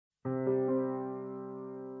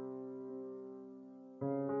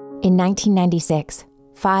In 1996,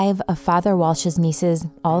 5 of Fr Walsh's nieces,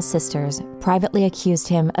 all sisters, privately accused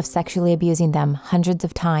him of sexually abusing them hundreds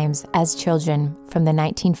of times as children from the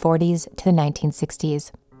 1940s to the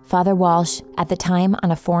 1960s. Fr Walsh, at the time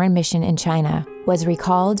on a foreign mission in China, was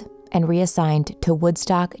recalled and reassigned to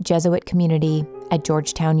Woodstock Jesuit Community at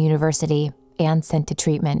Georgetown University and sent to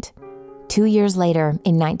treatment. 2 years later,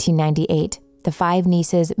 in 1998, the 5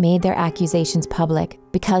 nieces made their accusations public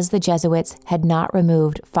because the Jesuits had not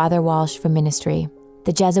removed Fr Walsh from ministry.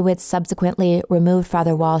 The Jesuits subsequently removed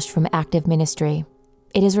Fr Walsh from active ministry.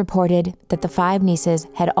 It is reported that the 5 nieces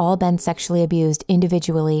had all been sexually abused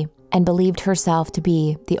individually and believed herself to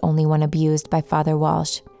be the only one abused by Fr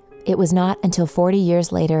Walsh. It was not until 40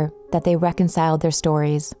 years later that they reconciled their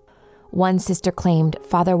stories. One sister claimed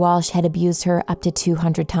Fr Walsh had abused her up to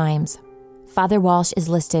 200 times. Fr Walsh is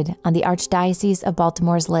listed on the Archdiocese of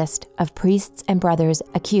Baltimore's list of priests and brothers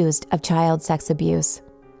accused of child sex abuse,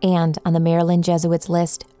 and on the Maryland Jesuits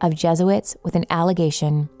list of Jesuits with an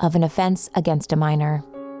allegation of an offense against a minor.